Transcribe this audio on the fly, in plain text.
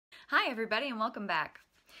Hi everybody and welcome back.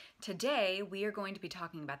 Today we are going to be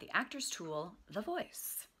talking about the actor's tool, the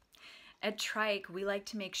voice. At Trike, we like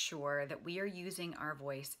to make sure that we are using our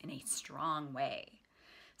voice in a strong way.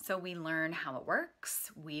 So we learn how it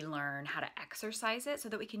works, we learn how to exercise it so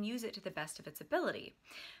that we can use it to the best of its ability.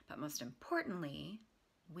 But most importantly,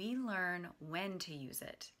 we learn when to use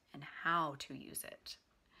it and how to use it.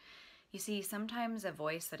 You see, sometimes a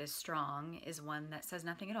voice that is strong is one that says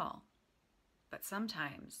nothing at all. But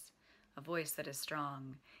sometimes a voice that is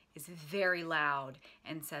strong is very loud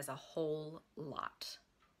and says a whole lot.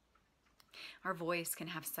 Our voice can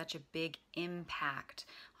have such a big impact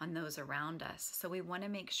on those around us, so we want to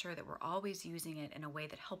make sure that we're always using it in a way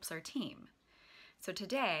that helps our team. So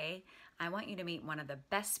today, I want you to meet one of the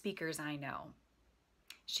best speakers I know.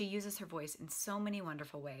 She uses her voice in so many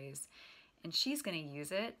wonderful ways, and she's going to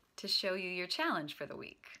use it to show you your challenge for the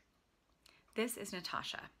week. This is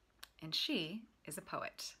Natasha, and she is a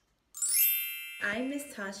poet. I'm Miss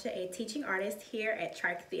Tasha, a teaching artist here at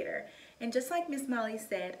Trike Theater. And just like Miss Mollie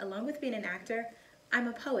said, along with being an actor, I'm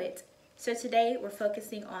a poet. So today we're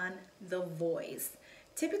focusing on the voice.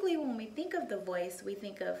 Typically when we think of the voice, we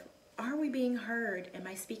think of, are we being heard? Am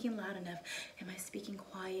I speaking loud enough? Am I speaking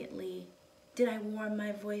quietly? Did I warm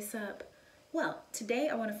my voice up? Well, today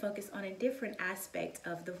I want to focus on a different aspect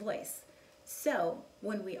of the voice. So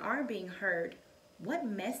when we are being heard, what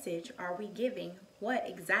message are we giving? What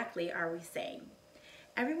exactly are we saying?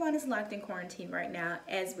 Everyone is locked in quarantine right now,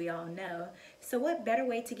 as we all know. So what better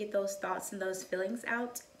way to get those thoughts and those feelings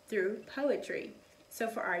out? Through poetry. So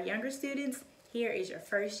for our younger students, here is your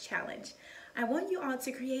first challenge. I want you all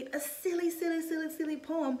to create a silly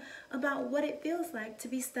poem about what it feels like to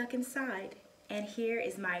be stuck inside. And here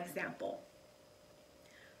is my example.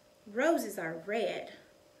 Roses are red,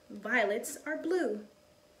 violets are blue.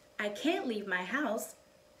 I can't leave my house,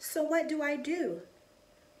 so what do?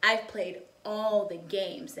 I've played all the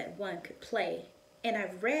games that one could play, and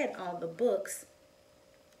I've read all the books.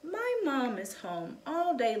 My mom is home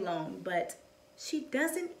all day long, but she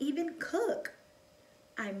doesn't even cook.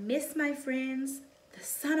 I miss my friends, the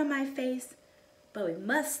sun on my face, but we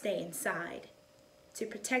must stay inside to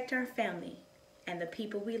protect our family and the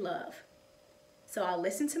people we love. So I'll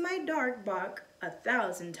listen to my dog bark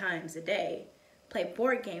 1,000 times a day, play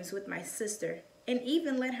board games with my sister, and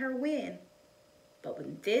even let her win. But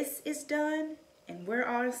when this is done and we're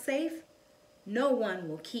all safe, no one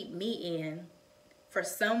will keep me in. For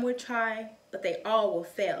some will try, but they all will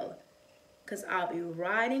fail, 'cause I'll be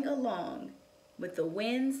riding along with the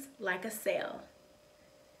winds like a sail.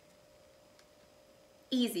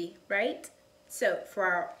 Easy, right? So for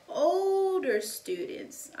our older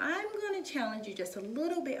students, I'm going to challenge you just a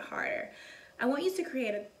little bit harder. I want you to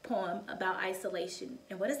create a poem about isolation.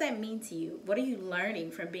 And what does that mean to you? What are you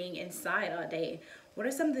learning from being inside all day? What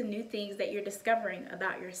are some of the new things that you're discovering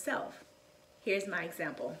about yourself? Here's my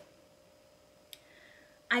example.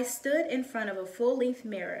 I stood in front of a full-length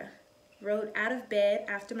mirror, rode out of bed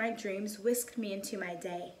after my dreams whisked me into my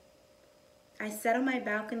day. I sat on my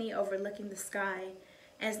balcony overlooking the sky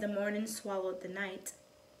as the morning swallowed the night.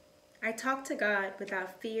 I talked to God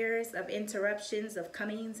without fears of interruptions of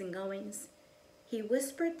comings and goings. He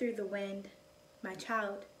whispered through the wind, "My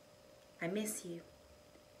child, I miss you."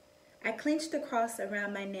 I clenched the cross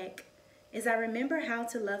around my neck as I remember how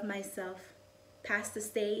to love myself, past the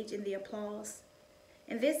stage and the applause.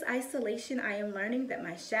 In this isolation, I am learning that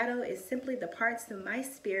my shadow is simply the parts of my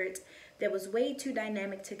spirit that was way too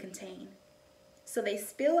dynamic to contain. So they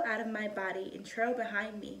spill out of my body and trail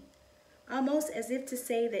behind me, almost as if to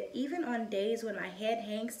say that even on days when my head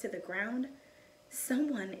hangs to the ground,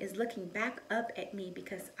 someone is looking back up at me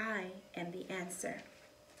because I am the answer.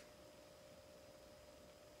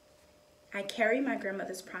 I carry my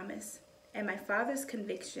grandmother's promise and my father's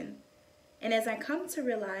conviction, and as I come to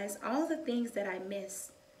realize all the things that I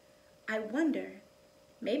miss, I wonder,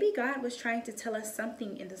 maybe God was trying to tell us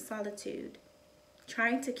something in the solitude,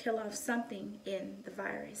 trying to kill off something in the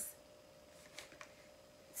virus.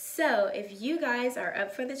 So if you guys are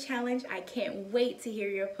up for the challenge, I can't wait to hear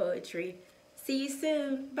your poetry. See you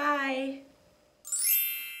soon. Bye.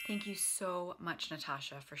 Thank you so much,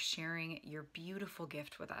 Natasha, for sharing your beautiful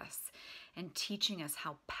gift with us and teaching us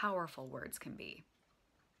how powerful words can be.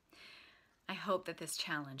 I hope that this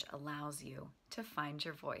challenge allows you to find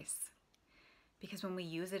your voice, because when we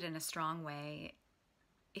use it in a strong way,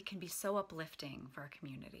 it can be so uplifting for our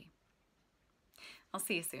community. I'll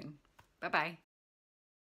see you soon. Bye-bye.